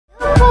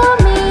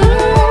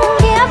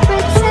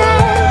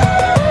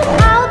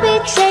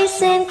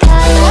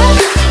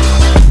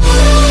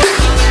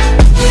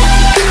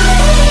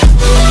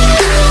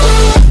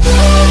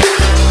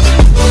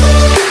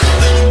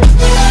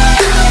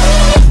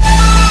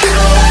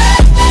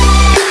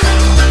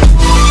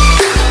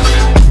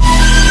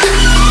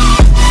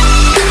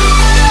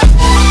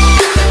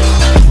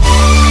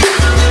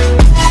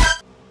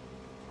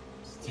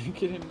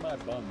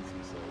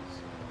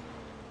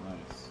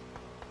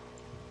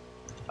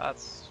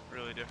That's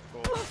really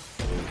difficult.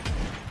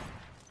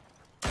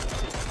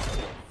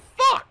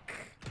 Fuck!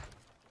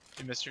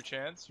 You missed your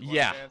chance? One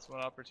chance, one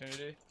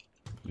opportunity.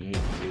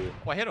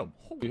 Oh, I hit him.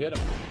 You hit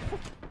him.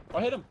 Oh,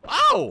 I hit him.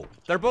 Ow!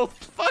 They're both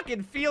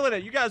fucking feeling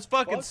it. You guys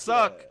fucking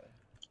suck.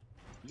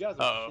 Yeah. You guys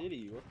are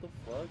shitty. What the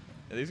fuck?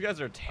 Yeah, these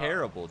guys are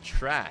terrible.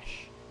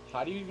 Trash.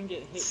 How do you even get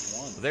hit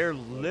once? They're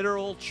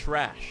literal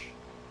trash.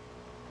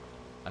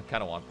 I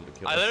kind of want them to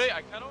kill us.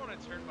 I kind of want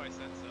to turn my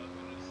sense up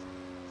and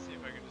just see if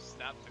I can just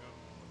snap to him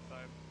one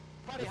time.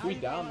 Buddy, if we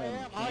down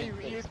them, are you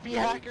ESP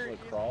hacker?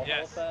 Like, crawl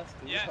Yes. fast?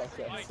 Yes.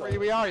 Okay. Where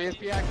we are,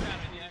 ESP hacker.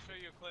 I need to show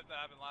you a clip that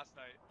happened last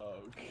night. Oh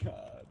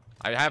god.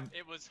 I have.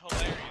 It was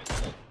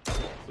hilarious. So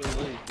you're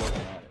really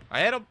looking at it.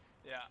 I hit him.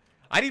 Yeah.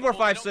 I need more Well,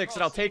 they 5.6 don't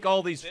and I'll take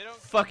all these they don't-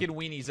 fucking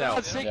weenies Yeah,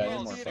 out. they Yeah,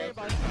 don't more sick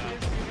fast.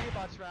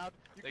 Shroud.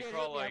 You They can't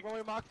crawl hit me, like I'm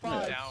going Mach Yeah,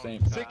 5. down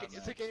same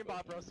fast. Sick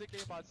aimbot, bro. Sick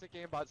aimbot, sick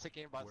aimbot, sick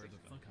aimbot, sick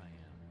aimbot.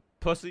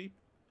 Pussy.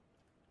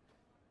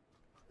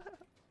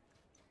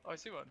 Oh, I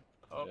see one.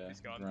 Oh, Yeah, he's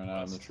gone. ran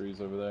out in the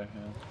trees over there.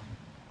 Yeah.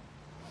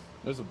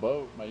 There's a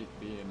boat. Might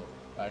be an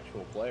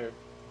actual player.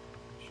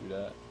 Shoot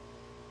at.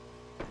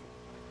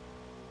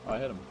 Oh, I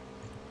hit him.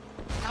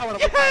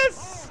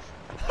 Yes!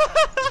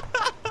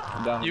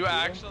 I'm down You to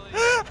actually?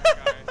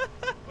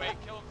 Wait,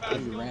 kill him fast.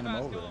 You Kill ran him him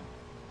fast. over. Kill him.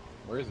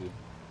 Where is he?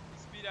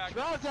 Speed action.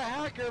 Shroud's a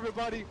hacker,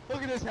 everybody.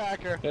 Look at this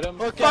hacker. Hit him.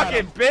 Look at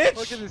him. Fucking bitch!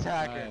 Look at this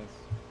hacker. Nice.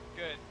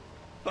 Good.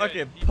 Fucking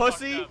Good. He fucked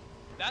pussy. up.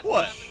 That's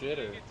What? happens when you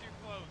Shitter. get too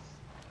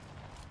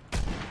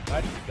close.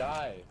 How do you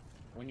die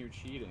when you're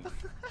cheating?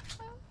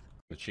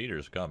 The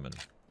cheater's coming.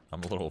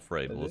 I'm a little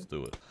afraid, but let's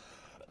do it.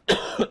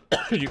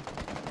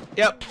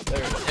 Yep.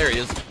 There he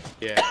is.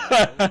 Yeah.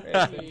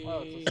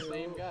 Oh, it's the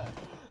same guy.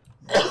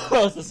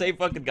 It's the same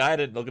fucking guy. I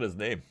didn't look at his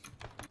name.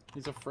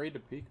 He's afraid to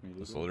peek me.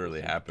 This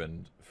literally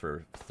happened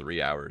for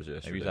 3 hours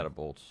yesterday. Maybe he's out of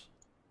bolts.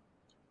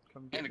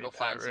 Come I'm get gonna me, go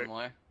find Patrick. some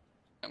way.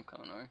 I'm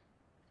coming over.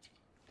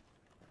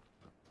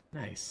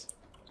 Nice.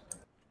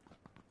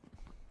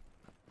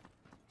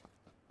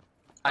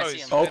 I Oh, see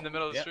he's him. in the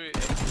middle of the Yep. street.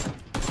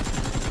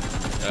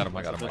 I got him.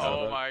 I got him. I got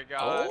him. Oh my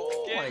god.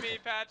 Oh Get my me,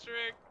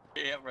 Patrick.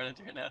 Yeah, I'm running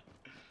through now.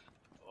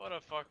 What a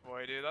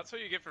fuckboy, dude. That's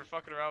what you get for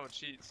fucking around with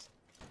cheats.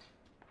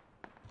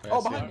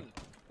 Oh, behind me.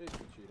 It's a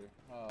cheater.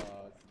 Oh,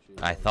 it's a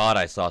cheater. I thought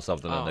I saw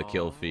something on the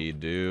kill Aw. feed,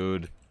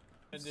 dude.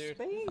 Dude.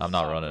 I'm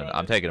not running.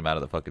 I'm taking him out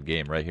of the fucking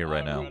game right here,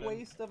 right now. What a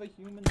waste of a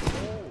human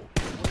soul.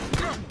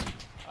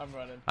 I'm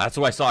running. That's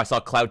what I saw. I saw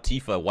Cloud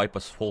Tifa wipe a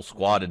whole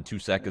squad in 2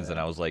 seconds, and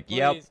I was like,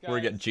 "Yep, Please, we're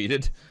guys. getting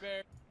cheated."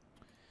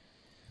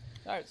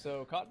 Alright,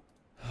 so COD?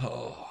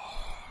 Oh.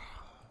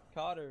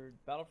 COD or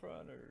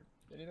Battlefront or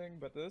anything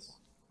but this?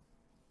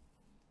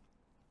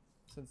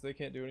 Since they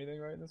can't do anything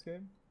right in this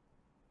game?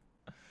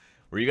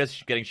 Were you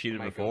guys getting cheated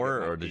Might go before,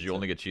 get my or did you pizza.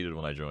 only get cheated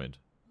when I joined?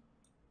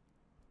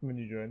 When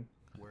you join.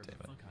 Where the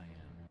fuck I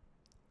am.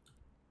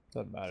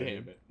 Doesn't matter. Damn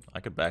dude. it. I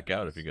could back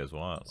out if you guys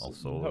want. I'll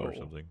solo or No.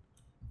 something.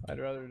 I'd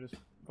rather just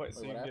fight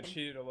so Wait, you what can get happened?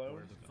 cheated alone.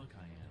 Where the fuck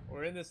I am.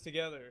 We're in this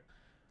together.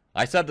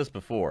 I said this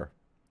before,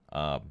 when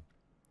I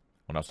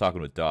was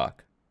talking with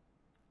Doc.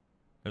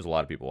 There's a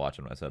lot of people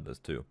watching when I said this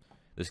too.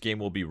 This game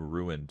will be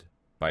ruined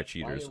by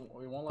cheaters.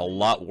 We won't A let you-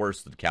 lot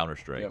worse than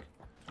Counter-Strike. Yep.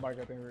 Mike,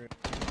 I think we're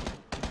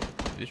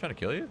Is he trying to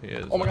kill you? He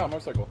is. Oh my god,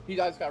 motorcycle. He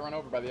guys got run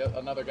over by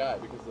another guy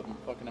because the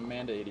fucking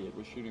Amanda idiot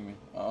was shooting me.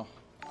 Oh.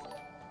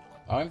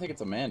 I don't even think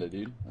it's Amanda,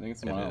 dude. I think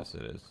it's It someone is. else.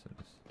 It is.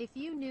 If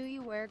you knew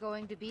you were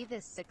going to be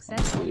this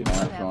successful, You you know,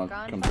 would if you have want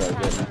gone come for try to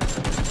get me.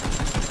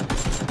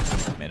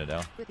 Patrick Man it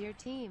down. with your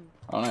team.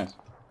 Oh, nice.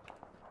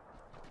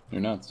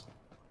 You're nuts.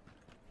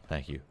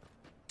 Thank you.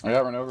 I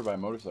got run over by a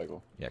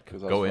motorcycle. Yeah,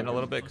 'Cause I go was in a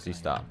little fucking- bit because he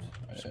stopped.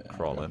 Just Yeah,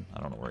 crawl okay. in. I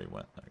don't know where he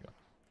went. There you go.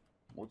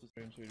 We'll just-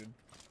 being cheated.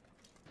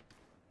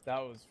 That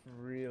was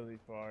really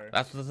far.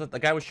 That's the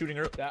guy was shooting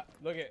earlier. That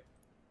look at,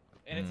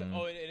 and it's Mm.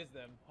 oh it is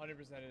them.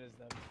 100% it is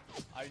them.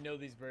 I know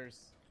these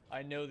bursts.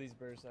 I know these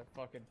bursts. I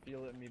fucking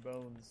feel it in me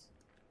bones.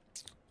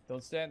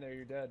 Don't stand there.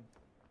 You're dead.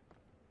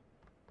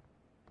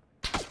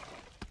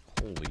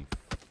 Holy.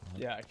 Fuck.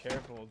 Yeah,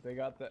 careful. They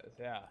got that.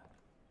 Yeah.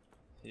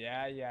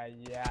 Yeah.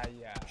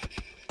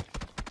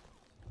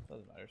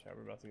 Doesn't matter, Chad.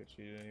 We're about to get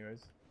cheated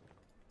anyways.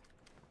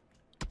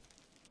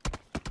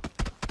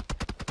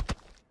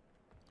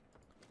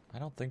 I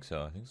don't think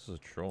so. I think this is a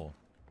troll.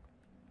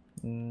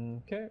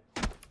 Okay.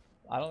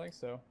 I don't think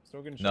so.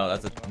 Still getting No,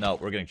 shot that's at, a no.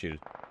 We're getting cheated.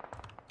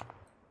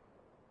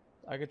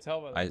 I could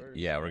tell by the burst.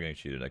 Yeah, we're getting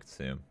cheated. I can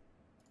see him.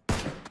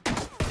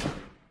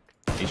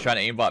 He's trying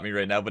to aimbot me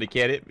right now, but he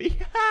can't hit me.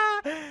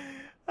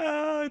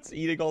 It's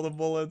eating all the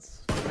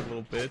bullets.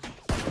 Little bitch.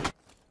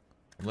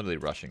 I'm literally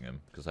rushing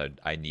him because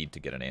I need to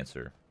get an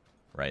answer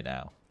right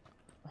now.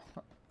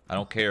 I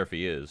don't care if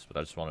he is, but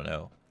I just want to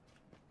know.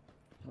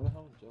 Where the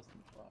hell is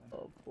Justin flying?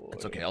 Oh boy.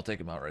 It's okay. I'll take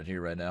him out right here,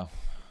 right now.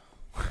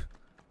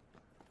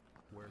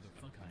 Where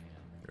the fuck I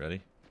am. You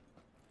ready?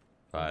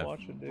 5,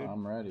 Watch it, dude.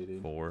 I'm ready,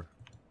 dude. 4,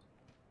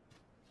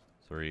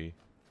 3,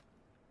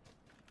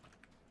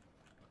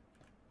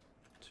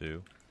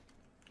 2,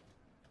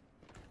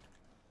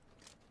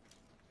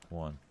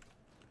 1.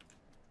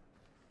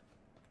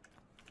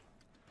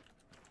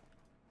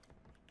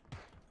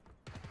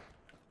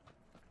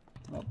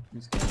 Oh,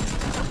 he's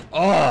killing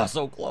Oh,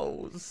 so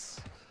close.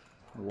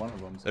 me. One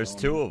of them's There's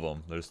killing two me. of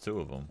them. There's two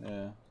of them.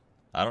 Yeah,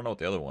 I don't know what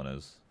the other one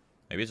is.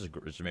 Maybe it's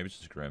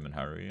just Grim and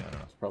Haruhi. I don't know.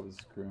 it's probably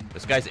Scream.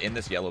 This guy's in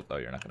this yellow. Oh,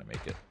 you're not gonna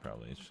make it.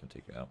 Probably. He's just gonna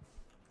take you out.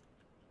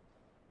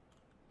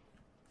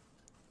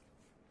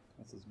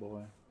 That's his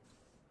boy.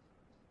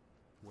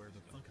 Where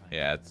the fuck I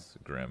Yeah, am. it's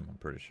Grim. I'm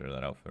pretty sure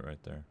that outfit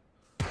right there.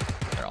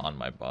 They're on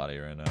my body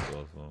right now,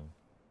 both of them.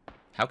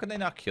 How can they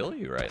not kill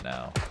you right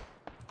now?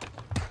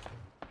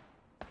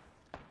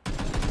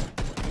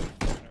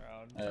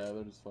 Around. Yeah,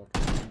 they're just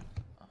fucking.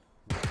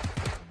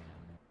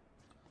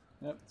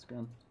 Yep, it's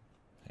Grim.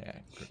 Yeah.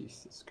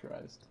 Jesus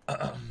Christ.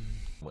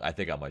 I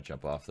think I might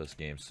jump off this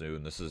game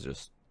soon. This is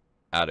just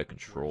out of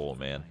control,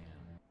 man.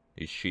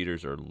 These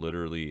cheaters are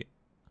literally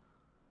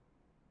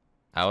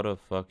out of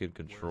fucking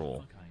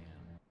control.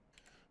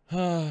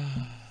 This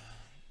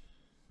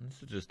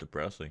is just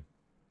depressing.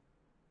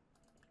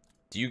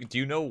 Do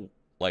you know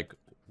like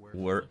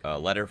where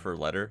letter for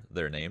letter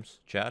their names,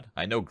 Chad?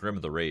 I know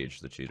Grim the Rage,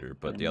 the cheater,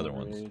 but the other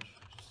ones. Rage.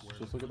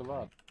 Just look at the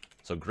VOD.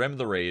 So Grim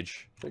the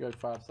Rage. Take like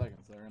 5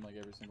 seconds. They're in like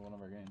every single one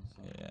of our games.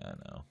 So. Yeah,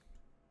 I know.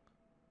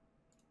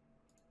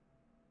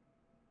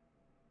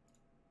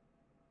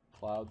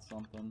 Cloud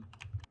something.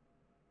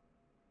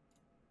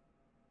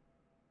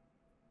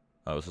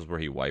 Oh, this is where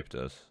he wiped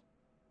us.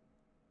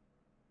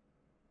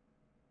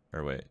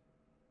 Or wait.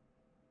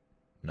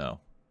 No,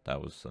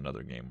 that was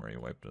another game where he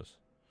wiped us.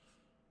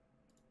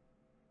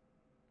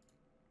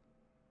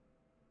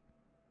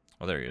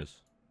 Oh, there he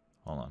is.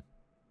 Hold on.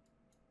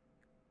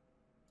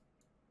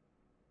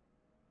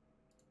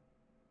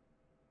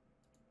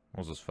 What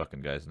was this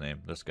fucking guy's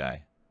name? This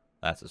guy.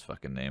 That's his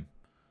fucking name.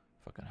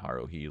 Fucking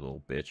Haruhi,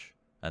 little bitch.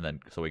 And then,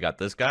 so we got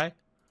this guy.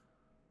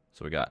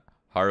 So we got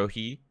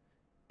Haruhi,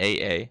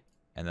 AA,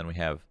 and then we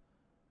have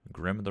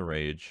Grim the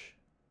Rage.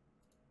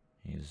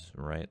 He's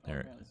right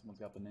there. Oh, man, someone's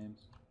got the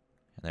names.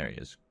 And there he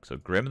is. So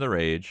Grim the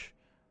Rage,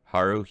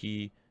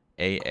 Haruhi,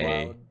 AA, Cloud,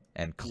 and yeah.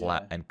 and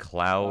Cloud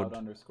Cloud.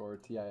 underscore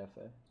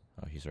TIFA.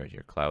 Oh, he's right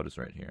here. Cloud is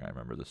right here. I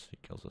remember this. He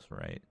kills us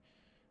right At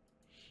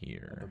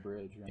here. the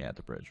bridge, right? Yeah, at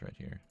the bridge right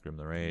here. Grim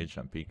the Rage.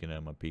 I'm peeking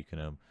him. I'm peeking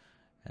him.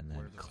 And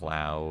then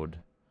Cloud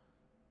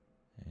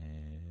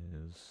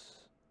is...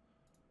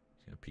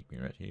 He's going to peek me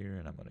right here,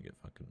 and I'm going to get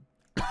fucking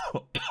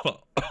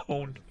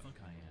owned.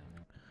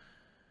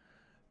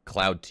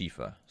 Cloud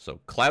Tifa. So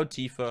Cloud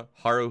Tifa,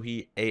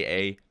 Haruhi,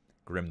 AA,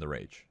 Grim the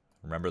Rage.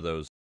 Remember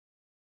those